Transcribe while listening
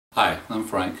Hi, I'm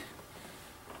Frank.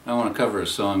 I want to cover a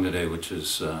song today which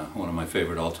is one of my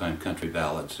favorite all-time country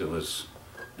ballads. It was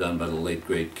done by the late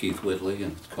great Keith Whitley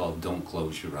and it's called Don't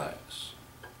Close Your Eyes.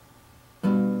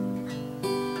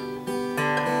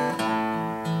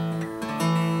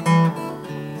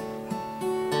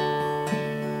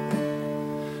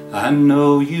 I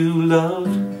know you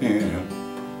loved him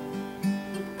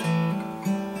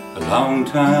a long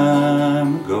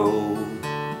time ago.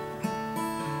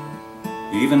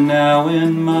 Even now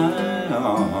in my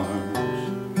arms,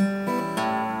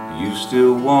 you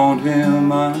still want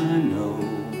him, I know.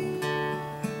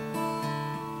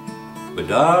 But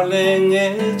darling,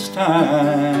 it's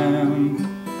time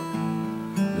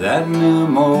that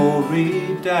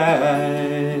memory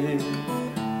died.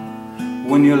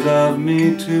 When you love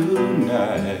me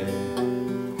tonight,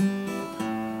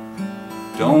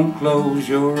 don't close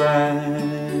your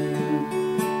eyes.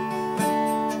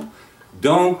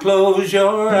 Don't close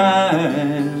your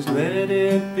eyes, let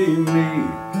it be me.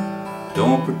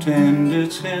 Don't pretend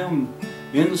it's him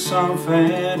in some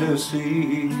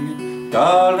fantasy.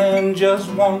 Darling, just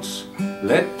once,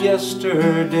 let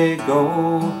yesterday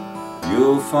go.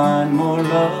 You'll find more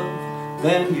love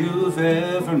than you've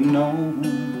ever known.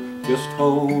 Just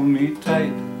hold me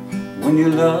tight when you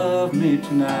love me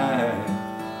tonight.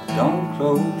 Don't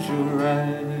close your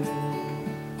eyes.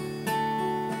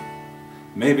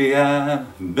 Maybe I've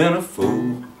been a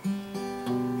fool,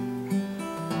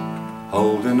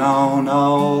 holding on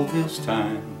all this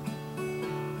time,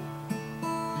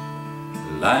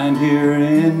 lying here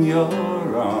in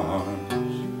your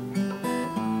arms,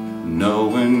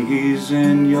 knowing he's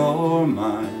in your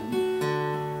mind.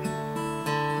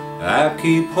 I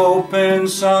keep hoping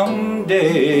someday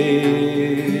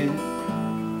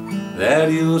that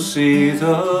you'll see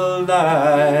the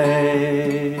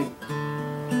light.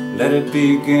 Let it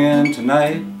begin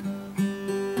tonight.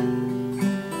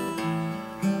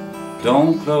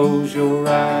 Don't close your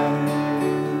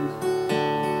eyes.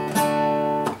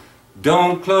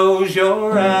 Don't close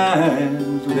your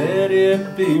eyes. Let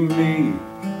it be me.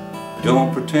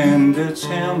 Don't pretend it's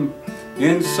him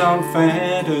in some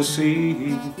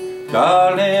fantasy.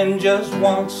 Darling, just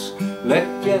once, let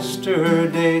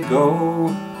yesterday go.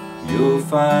 You'll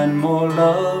find more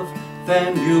love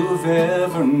than you've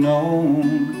ever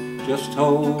known. Just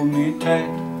hold me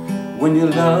tight when you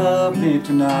love me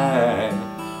tonight.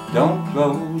 Don't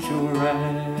close your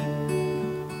eyes.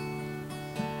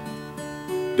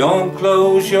 Don't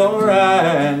close your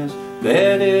eyes,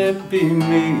 let it be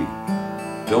me.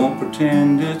 Don't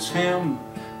pretend it's him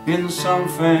in some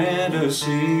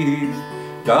fantasy.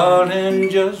 Darling,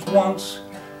 just once,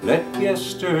 let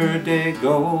yesterday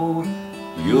go.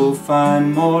 You'll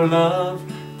find more love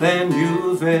than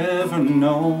you've ever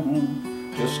known.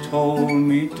 Just hold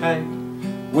me tight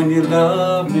when you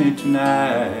love me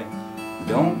tonight.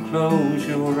 Don't close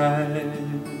your eyes.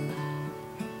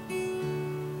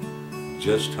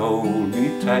 Just hold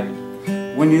me tight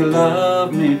when you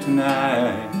love me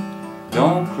tonight.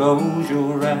 Don't close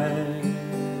your eyes.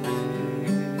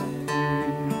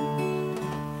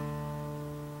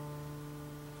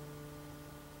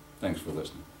 Thanks for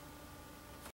listening.